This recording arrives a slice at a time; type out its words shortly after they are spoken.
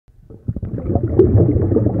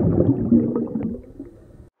Hi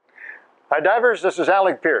divers, this is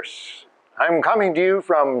Alec Peirce. I'm coming to you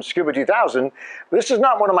from Scuba 2000. This is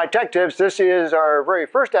not one of my tech tips, this is our very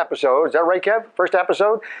first episode, is that right Kev? First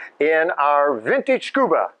episode in our Vintage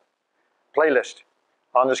Scuba playlist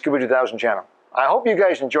on the Scuba 2000 channel. I hope you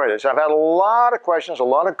guys enjoy this. I've had a lot of questions, a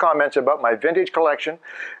lot of comments about my vintage collection,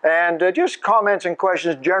 and just comments and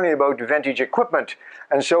questions generally about vintage equipment.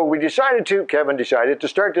 And so Kevin decided to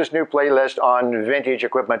start this new playlist on vintage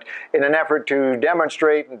equipment in an effort to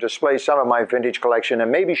demonstrate and display some of my vintage collection and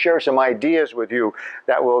maybe share some ideas with you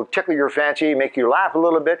that will tickle your fancy, make you laugh a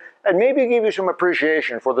little bit, and maybe give you some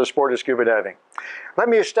appreciation for the sport of scuba diving. Let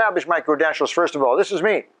me establish my credentials first of all. This is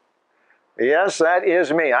me. Yes, that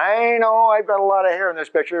is me. I know I've got a lot of hair in this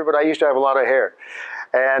picture, but I used to have a lot of hair.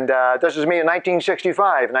 And this is me in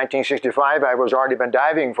 1965. 1965, I was already been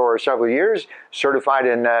diving for several years, certified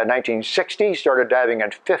in 1960, started diving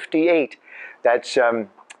at 58. That's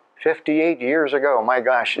 58 years ago. My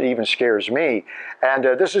gosh, it even scares me. And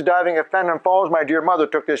this is diving at Fenton Falls. My dear mother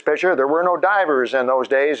took this picture. There were no divers in those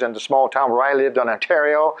days in the small town where I lived in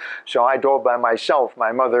Ontario, so I dove by myself.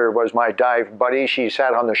 My mother was my dive buddy. She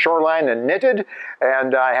sat on the shoreline and knitted,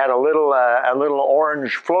 and I had a little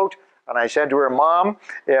orange float. And I said to her, Mom,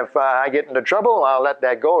 if I get into trouble, I'll let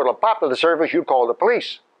that go. It'll pop to the surface. You call the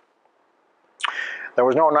police. There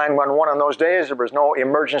was no 911 in those days. There was no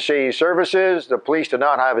emergency services. The police did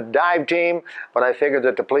not have a dive team, but I figured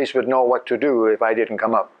that the police would know what to do if I didn't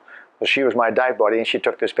come up. So she was my dive buddy, and she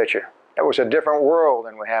took this picture. It was a different world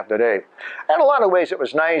than we have today. In a lot of ways, it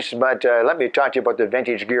was nice, but let me talk to you about the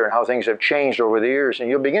vintage gear and how things have changed over the years, and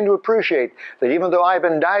you'll begin to appreciate that even though I've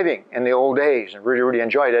been diving in the old days and really, really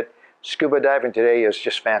enjoyed it, scuba diving today is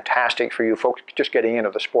just fantastic for you folks just getting into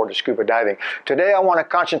the sport of scuba diving. Today I want to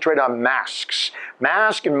concentrate on masks.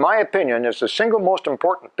 Mask, in my opinion, is the single most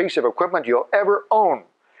important piece of equipment you'll ever own.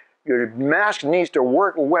 Your mask needs to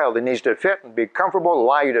work well. It needs to fit and be comfortable,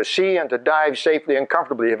 allow you to see and to dive safely and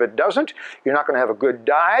comfortably. If it doesn't, you're not going to have a good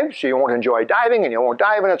dive, so you won't enjoy diving, and you won't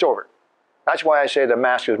dive, and it's over. That's why I say the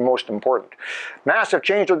mask is most important. Masks have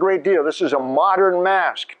changed a great deal. This is a modern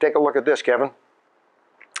mask. Take a look at this, Kevin.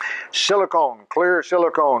 Silicone, clear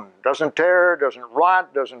silicone, doesn't tear, doesn't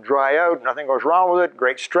rot, doesn't dry out, nothing goes wrong with it.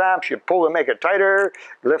 Great straps, you pull to make it tighter,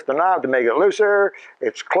 lift the knob to make it looser.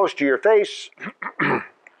 It's close to your face,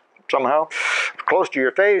 somehow. Close to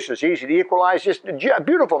your face, it's easy to equalize. Just a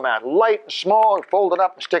beautiful mask, light, small, fold it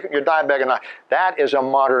up and stick it in your dive bag. And that is a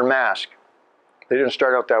modern mask. They didn't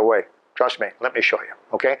start out that way. Trust me, let me show you,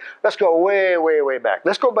 okay? Let's go way, way, way back.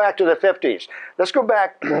 Let's go back to the 50s. Let's go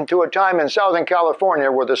back to a time in Southern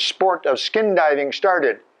California where the sport of skin diving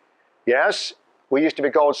started. Yes, we used to be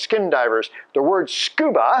called skin divers. The word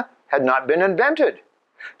scuba had not been invented.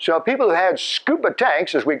 So people who had scuba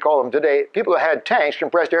tanks, as we call them today, people who had tanks,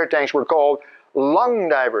 compressed air tanks, were called lung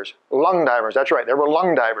divers. Lung divers, that's right, they were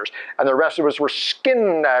lung divers. And the rest of us were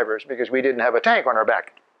skin divers because we didn't have a tank on our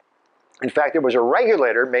back. In fact, there was a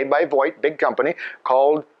regulator made by Voit, big company,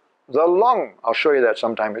 called the lung. I'll show you that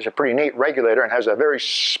sometime. It's a pretty neat regulator and has a very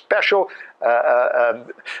special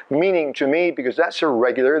meaning to me because that's a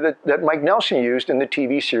regulator that Mike Nelson used in the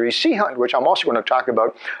TV series Sea Hunt, which I'm also going to talk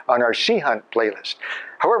about on our Sea Hunt playlist.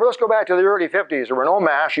 However, let's go back to the early 50s. There were no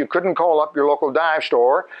masks. You couldn't call up your local dive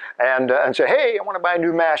store and say, hey, I want to buy a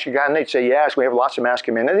new mask. And they'd say, yes, we have lots of masks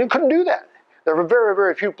come in. And you couldn't do that. There were very,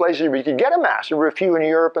 very few places where you could get a mask. There were a few in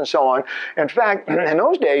Europe and so on. In fact, in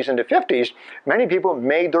those days, in the 50s, many people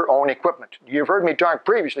made their own equipment. You've heard me talk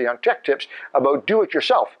previously on Tech Tips about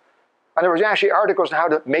do-it-yourself. And there was actually articles on how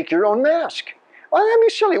to make your own mask. Well, that'd be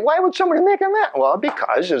silly. Why would somebody make a mask? Well,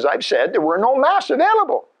 because, as I've said, there were no masks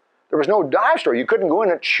available. There was no dive store. You couldn't go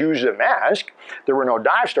in and choose a mask. There were no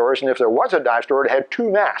dive stores, and if there was a dive store, it had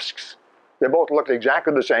two masks. They both looked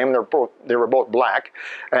exactly the same. They were both black,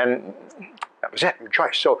 and that was it, your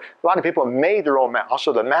choice. So a lot of people made their own masks.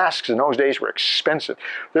 Also, the masks in those days were expensive.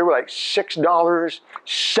 They were like $6, $7,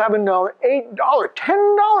 $8,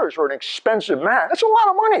 $10 for an expensive mask. That's a lot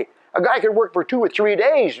of money. A guy could work for 2 or 3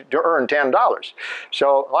 days to earn $10.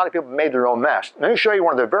 So a lot of people made their own masks. Let me show you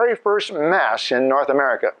one of the very first masks in North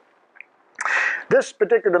America. This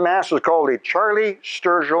particular mask was called the Charlie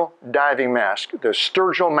Sturgill diving mask, the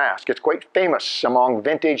Sturgill mask. It's quite famous among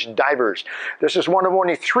vintage divers. This is one of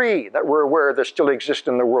only 3 that we're aware that still exist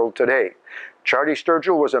in the world today. Charlie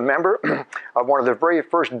Sturgill was a member of one of the very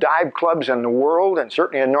first dive clubs in the world, and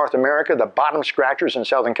certainly in North America, the Bottom Scratchers in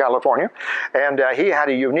Southern California. And he had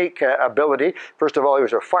a unique ability. First of all, he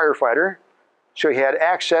was a firefighter, so he had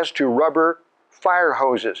access to rubber fire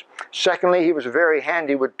hoses. Secondly, he was very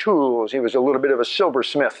handy with tools. He was a little bit of a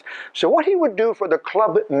silversmith. So what he would do for the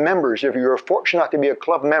club members, if you were fortunate enough to be a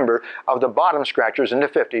club member of the bottom scratchers in the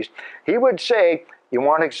 50s, he would say, you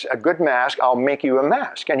want a good mask, I'll make you a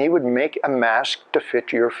mask. And he would make a mask to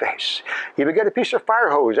fit your face. He would get a piece of fire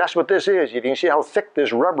hose. That's what this is. You can see how thick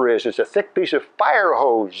this rubber is. It's a thick piece of fire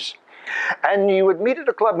hose. And you would meet at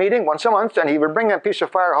a club meeting once a month, and he would bring a piece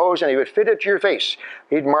of fire hose and he would fit it to your face.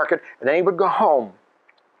 He'd mark it, and then he would go home.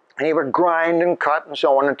 And he would grind and cut and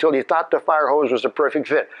so on until he thought the fire hose was the perfect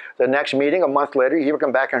fit. The next meeting, a month later, he would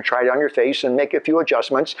come back and try it on your face and make a few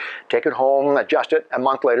adjustments, take it home, adjust it a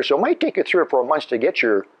month later. So it might take you 3 or 4 months to get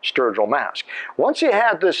your Sturgill mask. Once he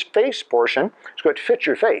had this face portion, so it fit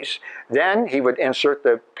your face, then he would insert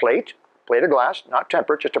the plate of glass, not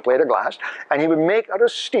tempered, just a plate of glass, and he would make out of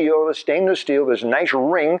steel, the stainless steel, this nice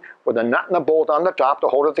ring with a nut and a bolt on the top to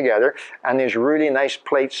hold it together, and these really nice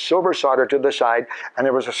plates, silver soldered to the side, and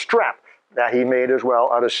there was a strap that he made as well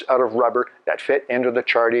out of rubber that fit into the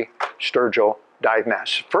Charty Sturgill dive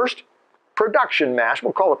mask. First, production mask,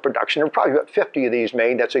 we'll call it production. There were probably about 50 of these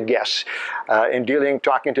made, that's a guess.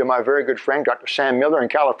 Talking to my very good friend, Dr. Sam Miller in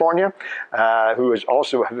California, who is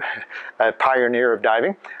also a pioneer of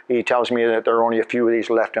diving. He tells me that there are only a few of these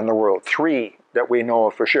left in the world, 3 that we know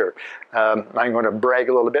of for sure. I'm going to brag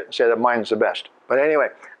a little bit and say that mine's the best. But anyway,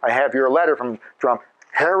 I have your letter from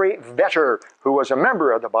Harry Vetter, who was a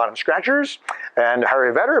member of the Bottom Scratchers. And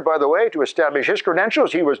Harry Vetter, by the way, to establish his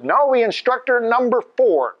credentials, he was Norway instructor number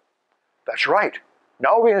 4. That's right.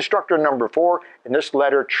 Norway instructor number 4 in this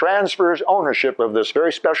letter transfers ownership of this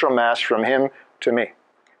very special mask from him to me,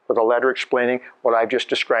 with a letter explaining what I've just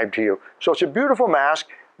described to you. So it's a beautiful mask,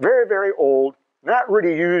 very, very old, not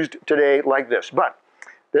really used today like this, but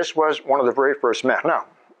this was one of the very first masks. Now,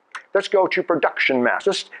 let's go to production masks.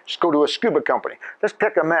 Let's go to a scuba company. Let's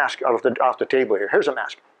pick a mask off the table here. Here's a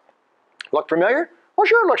mask. Look familiar? Well,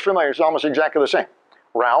 sure, it looks familiar. It's almost exactly the same.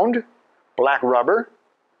 Round, black rubber,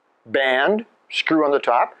 band, screw on the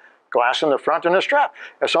top, glass in the front, and a strap.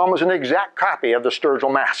 It's almost an exact copy of the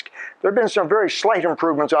Sturgill mask. There have been some very slight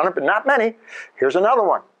improvements on it, but not many. Here's another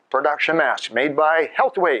one, production mask, made by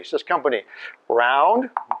Healthways, this company.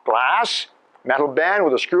 Round, glass, metal band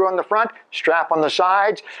with a screw on the front, strap on the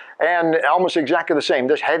sides, and almost exactly the same.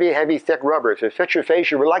 This heavy, heavy, thick rubber. If it fits your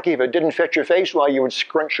face, you were lucky. If it didn't fit your face, well, you would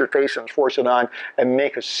scrunch your face and force it on and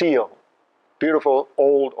make a seal. Beautiful,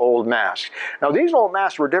 old masks. Now, these old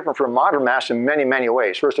masks were different from modern masks in many, many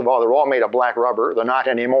ways. First of all, they're all made of black rubber. They're not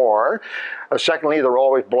anymore. Secondly, they're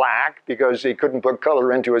always black because they couldn't put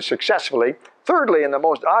color into it successfully. Thirdly, and the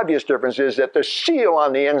most obvious difference is that the seal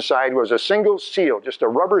on the inside was a single seal, just a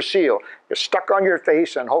rubber seal. It stuck on your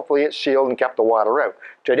face and hopefully it sealed and kept the water out.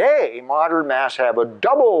 Today, modern masks have a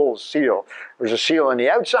double seal. There's a seal on the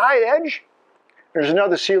outside edge. There's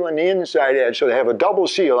another seal on the inside edge, so they have a double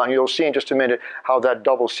seal, and you'll see in just a minute how that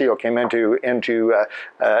double seal came into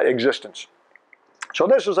existence. So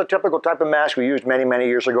this was a typical type of mask we used many, many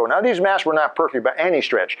years ago. Now, these masks were not perfect by any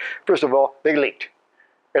stretch. First of all, they leaked.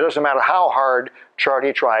 It doesn't matter how hard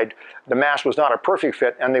Charty tried, the mask was not a perfect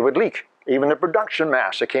fit, and they would leak. Even the production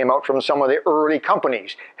masks that came out from some of the early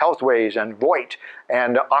companies, Healthways and Voit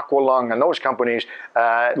and Aqualung, and those companies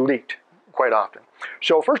leaked quite often.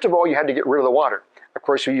 So first of all, you had to get rid of the water. Of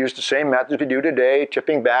course, we used the same methods we do today,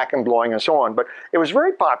 tipping back and blowing and so on. But it was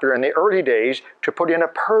very popular in the early days to put in a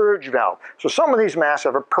purge valve. So some of these masks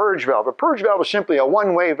have a purge valve. A purge valve is simply a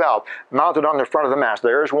one-way valve mounted on the front of the mask.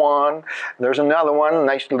 There's one, there's another one, a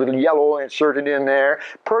nice little yellow inserted in there.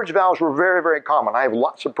 Purge valves were very, very common. I have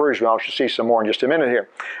lots of purge valves. You'll see some more in just a minute here.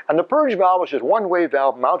 And the purge valve was just one-way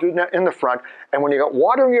valve mounted in the front. And when you got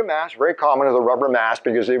water in your mask, very common with a rubber mask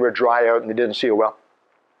because they would dry out and they didn't seal well,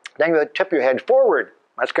 then you would tip your head forward.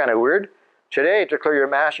 That's kind of weird. Today, to clear your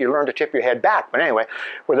mask, you learn to tip your head back. But anyway,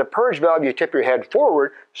 with a purge valve, you tip your head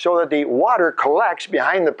forward so that the water collects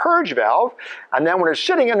behind the purge valve. And then when it's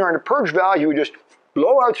sitting in there in the purge valve, you would just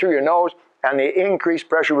blow out through your nose, and the increased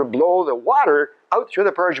pressure would blow the water out through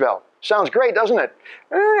the purge valve. Sounds great, doesn't it?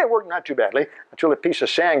 It worked not too badly until a piece of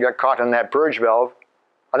sand got caught in that purge valve,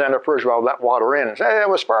 and then the purge valve let water in. It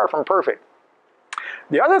was far from perfect.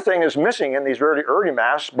 The other thing is missing in these very early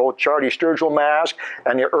masks, both Charty Sturgill mask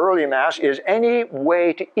and the early mask, is any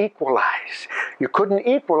way to equalize. You couldn't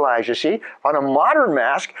equalize, you see. On a modern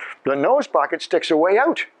mask, the nose pocket sticks away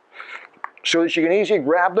out so that you can easily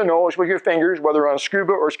grab the nose with your fingers, whether on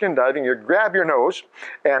scuba or skin diving. You grab your nose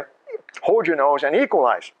and hold your nose and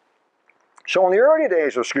equalize. So in the early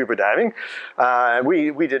days of scuba diving,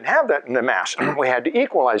 we didn't have that in the mask. We had to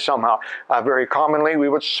equalize somehow. Very commonly, we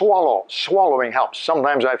would swallow. Swallowing helps.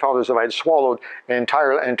 Sometimes I felt as if I had swallowed an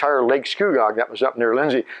entire lake skugog that was up near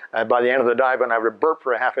Lindsay. By the end of the dive, and I would burp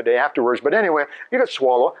for a half a day afterwards. But anyway, you could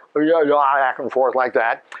swallow, back and forth like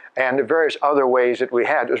that, and the various other ways that we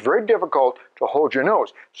had. It was very difficult to hold your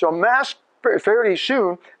nose. So masks, fairly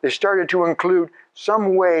soon, they started to include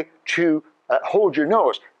some way to hold your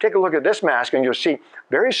nose. Take a look at this mask and you'll see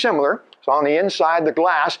very similar. It's on the inside, the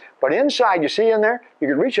glass, but inside, you see in there, you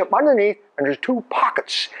can reach up underneath and there's two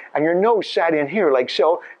pockets and your nose sat in here like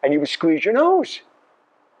so, and you would squeeze your nose.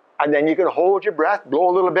 And then you can hold your breath,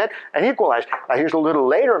 blow a little bit, and equalize. Now here's a little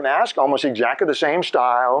later mask, almost exactly the same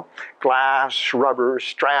style. Glass, rubber,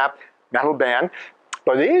 strap, metal band.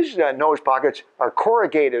 But these nose pockets are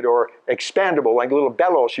corrugated or expandable, like little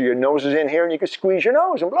bellows, so your nose is in here and you can squeeze your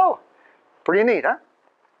nose and blow. Pretty neat, huh?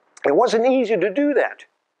 It wasn't easy to do that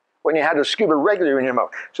when you had a scuba regularly in your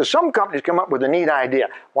mouth. So some companies come up with a neat idea.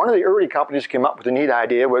 One of the early companies came up with a neat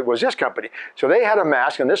idea was this company. So they had a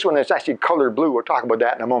mask, and this one is actually colored blue. We'll talk about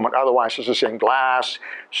that in a moment. Otherwise, it's the same glass,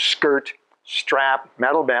 skirt, strap,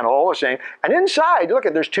 metal band, all the same. And inside, look,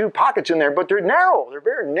 there's two pockets in there, but they're narrow. They're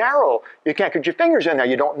very narrow. You can't get your fingers in there.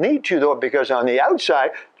 You don't need to, though, because on the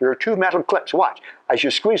outside, there are two metal clips. Watch. As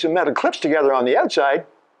you squeeze the metal clips together on the outside,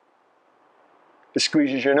 it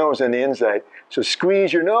squeezes your nose on the inside. So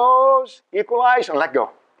squeeze your nose, equalize, and let go.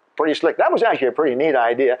 Pretty slick. That was actually a pretty neat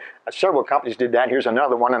idea. Several companies did that. Here's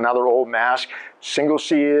another one, another old mask. Single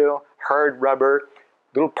seal, hard rubber,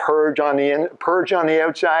 little purge on the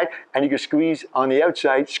outside, and you can squeeze on the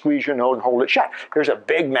outside, squeeze your nose and hold it shut. Here's a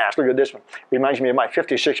big mask. Look at this one. Reminds me of my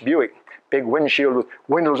 '56 Buick. Big windshield with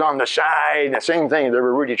windows on the side, the same thing. They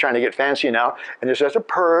were really trying to get fancy now. And this has a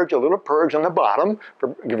little purge on the bottom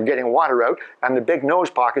for getting water out, and the big nose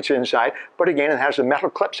pockets inside. But again, it has the metal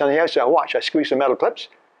clips on the outside. Watch, I squeeze the metal clips,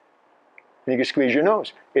 and you can squeeze your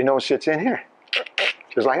nose. Your nose sits in here,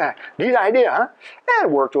 just like that. Neat idea, huh? And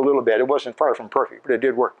it worked a little bit. It wasn't far from perfect, but it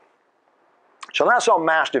did work. So that's how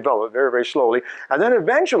masks developed very, very slowly. And then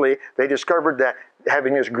eventually, they discovered that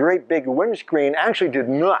having this great big windscreen actually did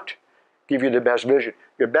not give you the best vision.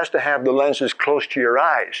 You're best to have the lenses close to your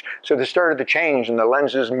eyes. So they started to change and the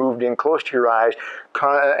lenses moved in close to your eyes.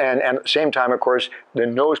 And at the same time, of course, the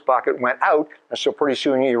nose pocket went out. And so pretty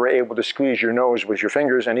soon you were able to squeeze your nose with your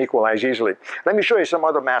fingers and equalize easily. Let me show you some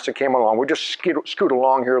other masks that came along. We'll just scoot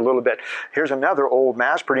along here a little bit. Here's another old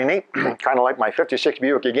mask, pretty neat. Kind of like my '56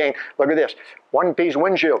 Buick again. Look at this. One-piece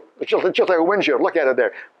windshield. It's just like a windshield. Look at it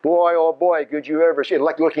there. Boy, oh boy, could you ever see it,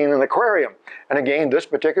 like looking in an aquarium. And again, this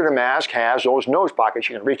particular mask has those nose pockets.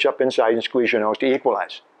 You can reach up inside and squeeze your nose to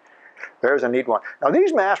equalize. There's a neat one. Now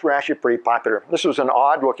these masks were actually pretty popular. This was an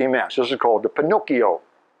odd-looking mask. This is called the Pinocchio.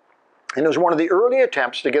 And it was one of the early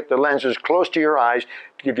attempts to get the lenses close to your eyes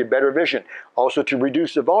to give you better vision. Also to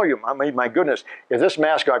reduce the volume. I mean, my goodness, if this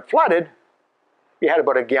mask got flooded, you had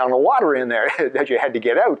about a gallon of water in there that you had to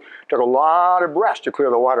get out. It took a lot of breaths to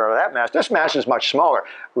clear the water out of that mask. This mask is much smaller,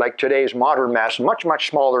 like today's modern mask, much,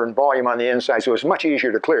 much smaller in volume on the inside, so it's much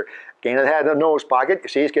easier to clear. Again, it had a nose pocket. You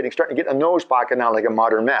see, it's starting to get a nose pocket now like a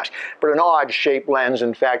modern mask, but an odd-shaped lens.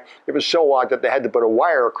 In fact, it was so odd that they had to put a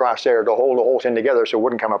wire across there to hold the whole thing together so it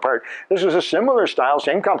wouldn't come apart. This was a similar style,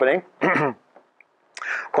 same company.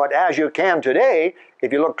 But as you can today,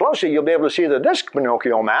 if you look closely, you'll be able to see that this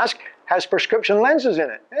Pinocchio mask has prescription lenses in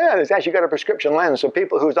it. Yeah, it's actually got a prescription lens, so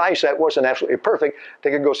people whose eyesight wasn't absolutely perfect, they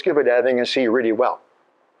could go scuba diving and see really well.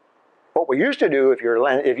 What we used to do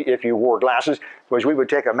if you wore glasses was we would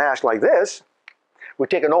take a mask like this, we'd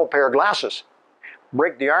take an old pair of glasses,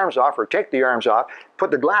 break the arms off or take the arms off,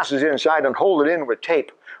 put the glasses inside and hold it in with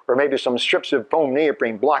tape, or maybe some strips of foam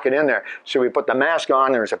neoprene, block it in there. So we put the mask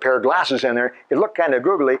on, there's a pair of glasses in there. It looked kind of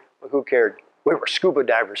googly, but who cared? We were scuba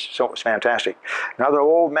divers, so it was fantastic. Another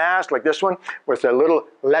old mask like this one with the little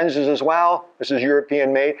lenses as well. This is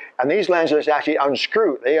European made. And these lenses actually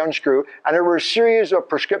unscrew. They unscrew. And there were a series of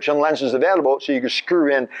prescription lenses available so you could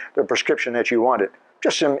screw in the prescription that you wanted.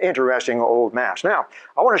 Just some interesting old masks. Now,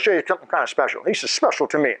 I want to show you something kind of special. At least it's special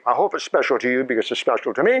to me. I hope it's special to you because it's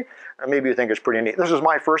special to me. And maybe you think it's pretty neat. This is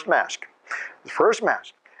my first mask. The first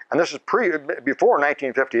mask. And this is before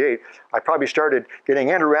 1958. I probably started getting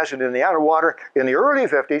interested in the underwater in the early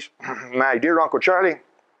 50s. My dear Uncle Charlie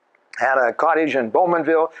had a cottage in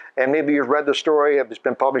Bowmanville, and maybe you've read the story. It's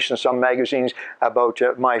been published in some magazines about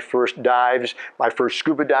my first dives, my first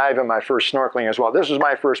scuba dive, and my first snorkeling as well. This is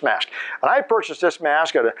my first mask. And I purchased this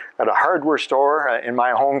mask at a hardware store in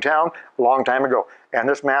my hometown a long time ago. And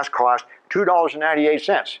this mask cost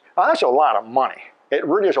 $2.98. Now, that's a lot of money. It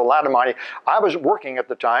really is a lot of money. I was working at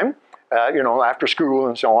the time, you know, after school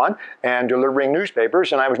and so on, and delivering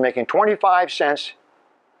newspapers, and I was making 25 cents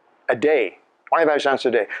a day. 25 cents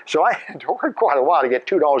a day. So I had to work quite a while to get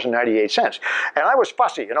 $2.98. And I was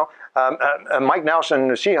fussy, you know. Mike Nelson and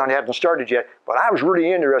the Sea Hunt hadn't started yet, but I was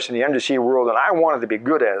really interested in the undersea world, and I wanted to be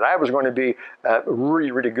good at it. I was going to be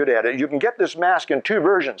really, really good at it. You can get this mask in two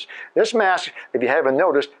versions. This mask, if you haven't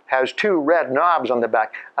noticed, has two red knobs on the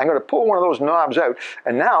back. I'm going to pull one of those knobs out,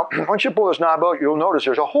 and now, once you pull this knob out, you'll notice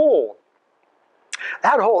there's a hole.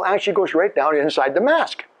 That hole actually goes right down inside the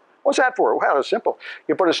mask. What's that for? Well, it's simple.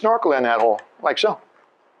 You put a snorkel in that hole, like so.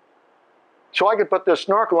 So I could put this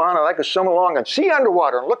snorkel on, and I could swim along and see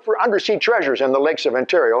underwater and look for undersea treasures in the lakes of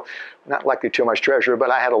Ontario. Not likely too much treasure,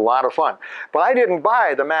 but I had a lot of fun. But I didn't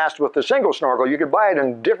buy the mask with the single snorkel. You could buy it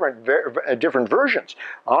in different versions.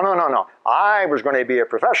 Oh, no, no, no. I was going to be a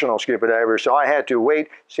professional scuba diver, so I had to wait,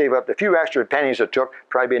 save up the few extra pennies it took,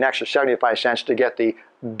 probably an extra 75 cents to get the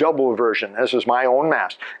double version. This is my own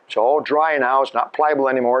mask. It's all dry now. It's not pliable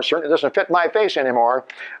anymore. It certainly doesn't fit my face anymore.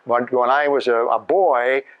 But when I was a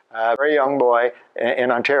boy, a very young boy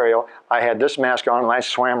in Ontario, I had this mask on and I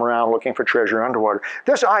swam around looking for treasure underwater.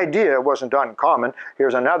 This idea wasn't uncommon.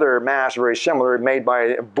 Here's another mask very similar made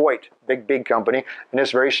by Voit, big company, and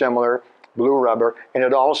it's very similar. Blue rubber, and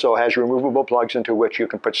it also has removable plugs into which you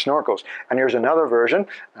can put snorkels. And here's another version,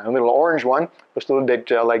 a little orange one, just a little bit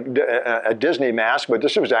like a Disney mask, but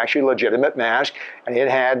this was actually a legitimate mask, and it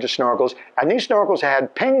had the snorkels. And these snorkels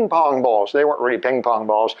had ping pong balls. They weren't really ping pong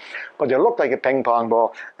balls, but they looked like a ping pong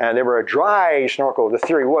ball, and they were a dry snorkel. The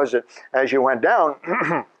theory was that as you went down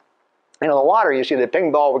into the water, you see the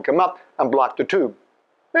ping ball would come up and block the tube.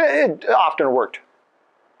 It often worked.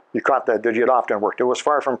 You caught that, did you? It often worked. It was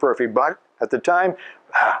far from perfect, but at the time,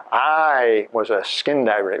 I was a skin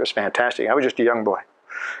diver. It was fantastic. I was just a young boy.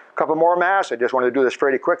 A couple more masks. I just want to do this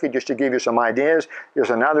pretty quickly just to give you some ideas. Here's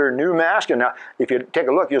another new mask, and now if you take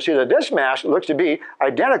a look, you'll see that this mask looks to be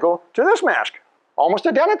identical to this mask. Almost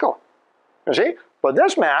identical. You see? But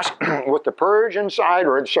this mask, with the purge inside,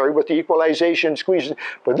 or sorry, with the equalization squeeze,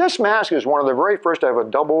 but this mask is one of the very first to have a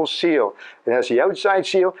double seal. It has the outside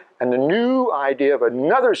seal and the new idea of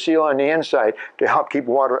another seal on the inside to help keep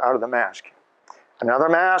water out of the mask. Another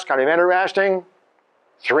mask, kind of interesting,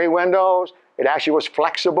 3 windows. It actually was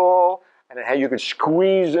flexible, and it had, you could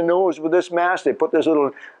squeeze the nose with this mask. They put this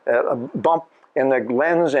little bump in the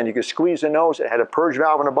lens, and you could squeeze the nose. It had a purge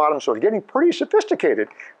valve on the bottom, so it's getting pretty sophisticated.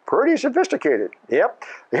 Pretty sophisticated, yep.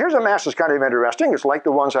 Here's a mask that's kind of interesting. It's like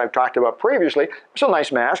the ones I've talked about previously. It's a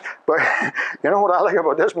nice mask, but you know what I like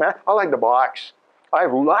about this mask? I like the box. I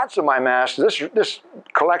have lots of my masks. This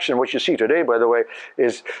collection, which you see today, by the way,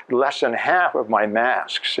 is less than half of my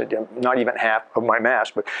masks. Not even half of my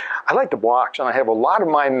masks, but I like the box, and I have a lot of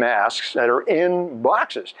my masks that are in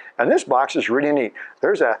boxes. And this box is really neat.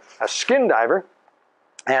 There's a skin diver,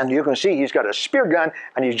 and you can see he's got a spear gun,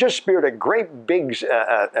 and he's just speared a great big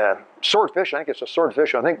swordfish. I think it's a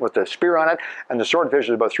swordfish, I think, with the spear on it, and the swordfish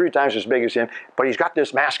is about 3 times as big as him, but he's got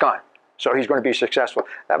this mask on. So he's going to be successful.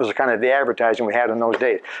 That was kind of the advertising we had in those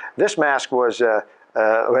days. This mask was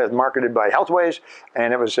marketed by Healthways,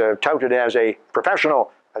 and it was touted as a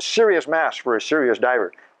professional, a serious mask for a serious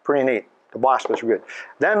diver. Pretty neat. The box was good.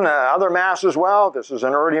 Then other masks as well. This is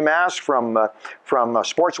an early mask from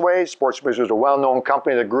Sportsways. Sportsways was a well-known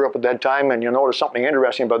company that grew up at that time, and you'll notice something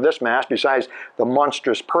interesting about this mask. Besides the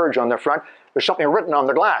monstrous purge on the front, there's something written on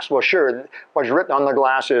the glass. Well, sure, what's written on the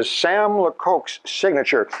glass is Sam Lecoq's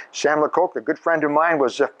signature. Sam Lecoq, a good friend of mine,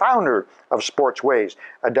 was the founder of Sportsways,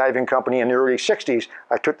 a diving company in the early 60s.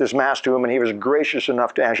 I took this mask to him, and he was gracious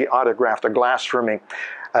enough to actually autograph the glass for me.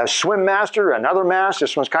 Swim Master, another mask.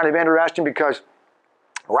 This one's kind of interesting because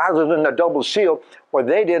rather than a double seal, what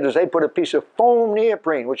they did is they put a piece of foam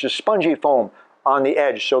neoprene, which is spongy foam, on the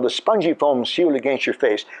edge, so the spongy foam sealed against your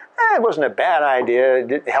face. It wasn't a bad idea.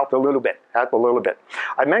 It helped a little bit.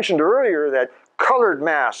 I mentioned earlier that colored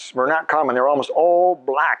masks were not common. They were almost all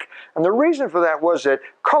black. And the reason for that was that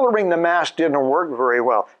coloring the mask didn't work very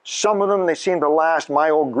well. Some of them, they seemed to last. My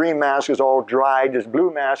old green mask is all dried. This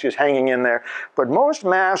blue mask is hanging in there. But most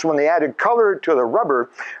masks, when they added color to the rubber,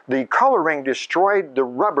 the coloring destroyed the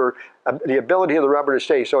rubber, the ability of the rubber to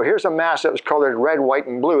stay. So here's a mask that was colored red, white,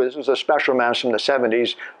 and blue. This was a special mask from the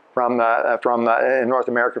 70s. From North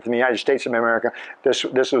America, from the United States of America. This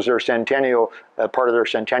was their centennial, part of their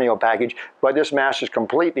centennial package, but this mask is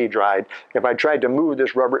completely dried. If I tried to move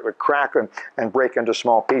this rubber, it would crack and break into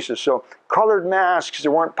small pieces. So colored masks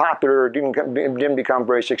that weren't popular, didn't become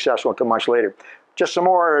very successful until much later. Just some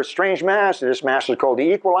more strange masks. This mask is called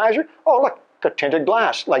the equalizer. Oh, look, the tinted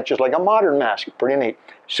glass, just like a modern mask. Pretty neat.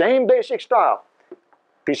 Same basic style.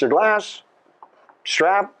 Piece of glass,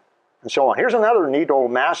 strap, and so on. Here's another neat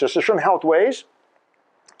old mask. This is from Healthways.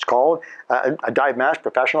 It's called a dive mask,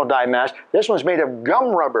 professional dive mask. This one's made of gum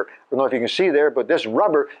rubber. I don't know if you can see there, but this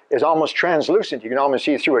rubber is almost translucent. You can almost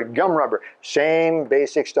see through it. Gum rubber, same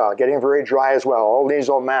basic style, getting very dry as well. All these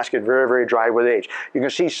old masks get very, very dry with age. You can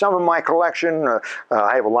see some of my collection.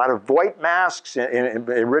 I have a lot of Voit masks, in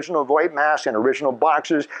original Voit masks and original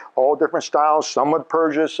boxes, all different styles, some with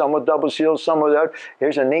purges, some with double seals, some without.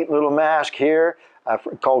 Here's a neat little mask here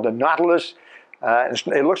called the Nautilus.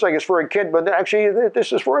 It looks like it's for a kid, but actually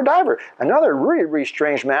this is for a diver. Another really, really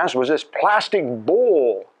strange mask was this plastic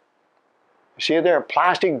bowl. You see it there, a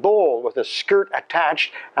plastic bowl with a skirt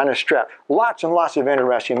attached and a strap. Lots and lots of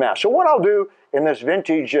interesting masks. So what I'll do in this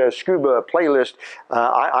vintage scuba playlist,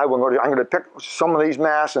 I'm going to pick some of these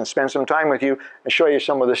masks and spend some time with you and show you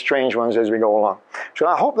some of the strange ones as we go along. So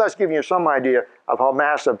I hope that's giving you some idea of how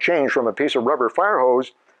masks have changed from a piece of rubber fire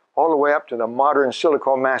hose all the way up to the modern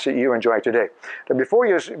silicone mask that you enjoy today. Now before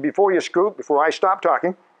I stop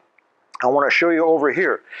talking, I want to show you over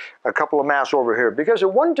here, a couple of masks over here. Because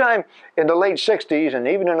at one time in the late 60s and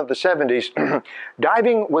even into the 70s,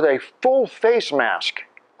 diving with a full face mask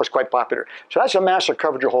was quite popular. So that's a mask that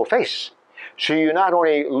covered your whole face. So you not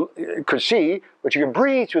only could see, but you can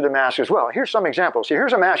breathe through the mask as well. Here's some examples. See,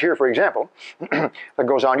 here's a mask here, for example, that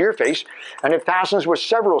goes on your face, and it fastens with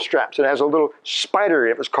several straps. It has a little spider,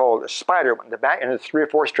 it was called a spider, the back, and it's 3 or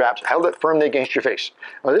 4 straps, held it firmly against your face.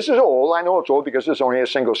 Now this is old, I know it's old because it's only a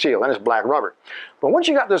single seal, and it's black rubber. But once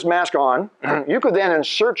you got this mask on, you could then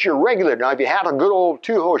insert your regulator. Now if you had a good old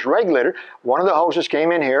 2-hose regulator, one of the hoses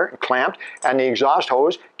came in here and clamped, and the exhaust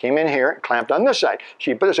hose came in here and clamped on this side. So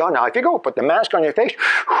you put this on, now if you go, put the mask on your face,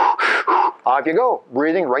 off you go,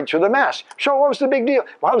 breathing right through the mask. So what was the big deal?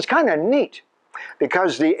 Well, it was kind of neat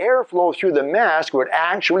because the airflow through the mask would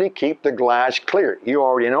actually keep the glass clear. You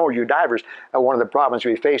already know, you divers, one of the problems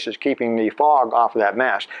we face is keeping the fog off of that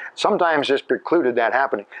mask. Sometimes this precluded that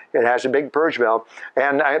happening. It has a big purge valve.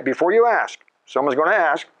 And before you ask, someone's going to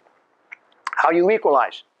ask, how do you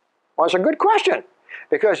equalize? Well, it's a good question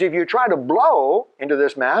because if you try to blow into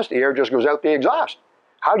this mask, the air just goes out the exhaust.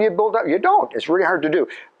 How do you build up? You don't. It's really hard to do.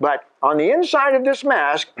 But on the inside of this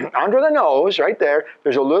mask, under the nose, right there,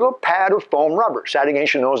 there's a little pad of foam rubber sat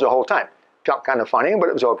against your nose the whole time. Felt kind of funny, but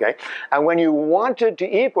it was okay. And when you wanted to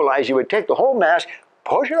equalize, you would take the whole mask,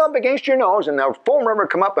 push it up against your nose, and the foam rubber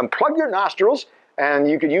come up and plug your nostrils, and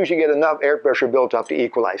you could usually get enough air pressure built up to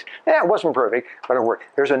equalize. Yeah, it wasn't perfect, but it worked.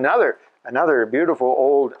 There's another beautiful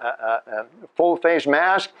old full-face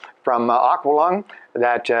mask from Aqualung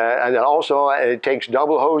that also takes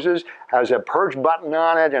double hoses, has a purge button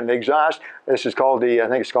on it and the exhaust. This is called I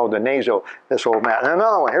think it's called the Naso, this old mask. And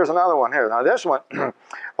another one, here's another one here. Now this one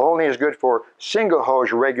only is good for single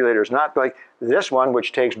hose regulators, not like this one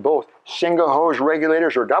which takes both single hose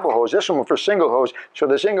regulators or double hose. This one for single hose, so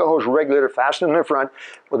the single hose regulator fastened in the front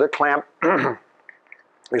with a clamp,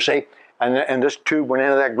 you see, and this tube went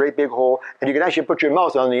into that great big hole, and you could actually put your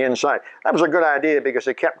mouth on the inside. That was a good idea because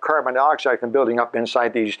it kept carbon dioxide from building up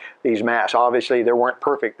inside these masks. Obviously, they weren't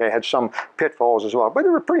perfect. They had some pitfalls as well, but they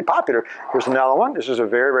were pretty popular. Here's another one. This is a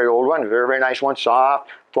very, very old one, a very, very nice one,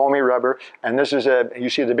 soft, foamy rubber. And this is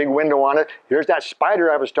you see the big window on it. Here's that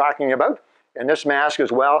spider I was talking about. And this mask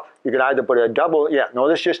as well, you could either put a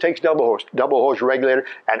this just takes double hose regulator,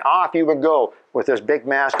 and off you would go with this big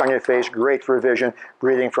mask on your face, great for vision,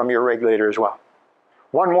 breathing from your regulator as well.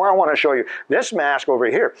 One more I want to show you. This mask over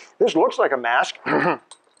here, this looks like a mask, and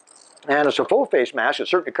it's a full face mask. It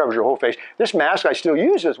certainly covers your whole face. This mask I still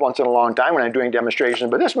use this once in a long time when I'm doing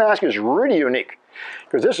demonstrations, but this mask is really unique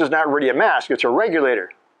because this is not really a mask, it's a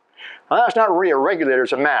regulator. Well, that's not really a regulator,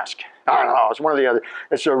 it's a mask. I don't know, it's one or the other.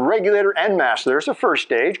 It's a regulator and mask. There's the first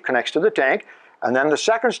stage, connects to the tank, and then the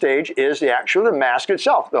second stage is the mask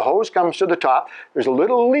itself. The hose comes to the top. There's a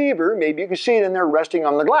little lever, maybe you can see it in there resting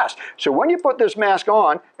on the glass. So when you put this mask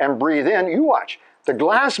on and breathe in, you watch. The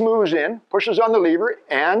glass moves in, pushes on the lever,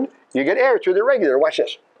 and you get air through the regulator. Watch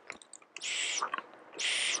this.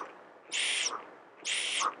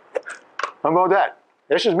 How about that?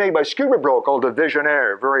 This is made by Scuba Bro called the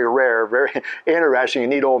Visionaire. Very rare, very interesting,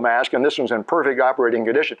 neat old mask, and this one's in perfect operating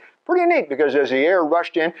condition. Pretty neat because as the air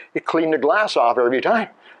rushed in, it cleaned the glass off every time.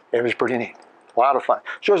 It was pretty neat. A lot of fun.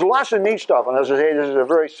 So there's lots of neat stuff, and as I say, this is a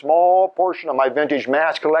very small portion of my vintage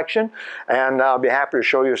mask collection, and I'll be happy to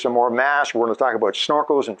show you some more masks. We're going to talk about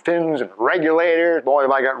snorkels and fins and regulators. Boy,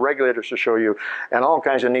 have I got regulators to show you, and all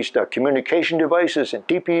kinds of neat stuff. Communication devices and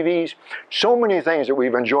DPVs. So many things that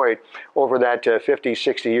we've enjoyed over that 50,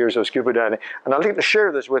 60 years of scuba diving, and I'd like to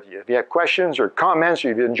share this with you. If you have questions or comments,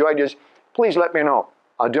 or if you enjoyed this, please let me know.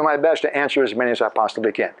 I'll do my best to answer as many as I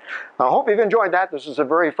possibly can. I hope you've enjoyed that. This is the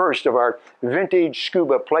very first of our Vintage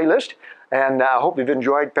Scuba playlist. And I hope you've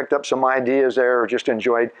enjoyed, picked up some ideas there, or just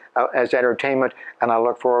enjoyed as entertainment. And I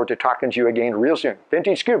look forward to talking to you again real soon.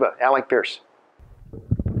 Vintage Scuba, Alec Peirce.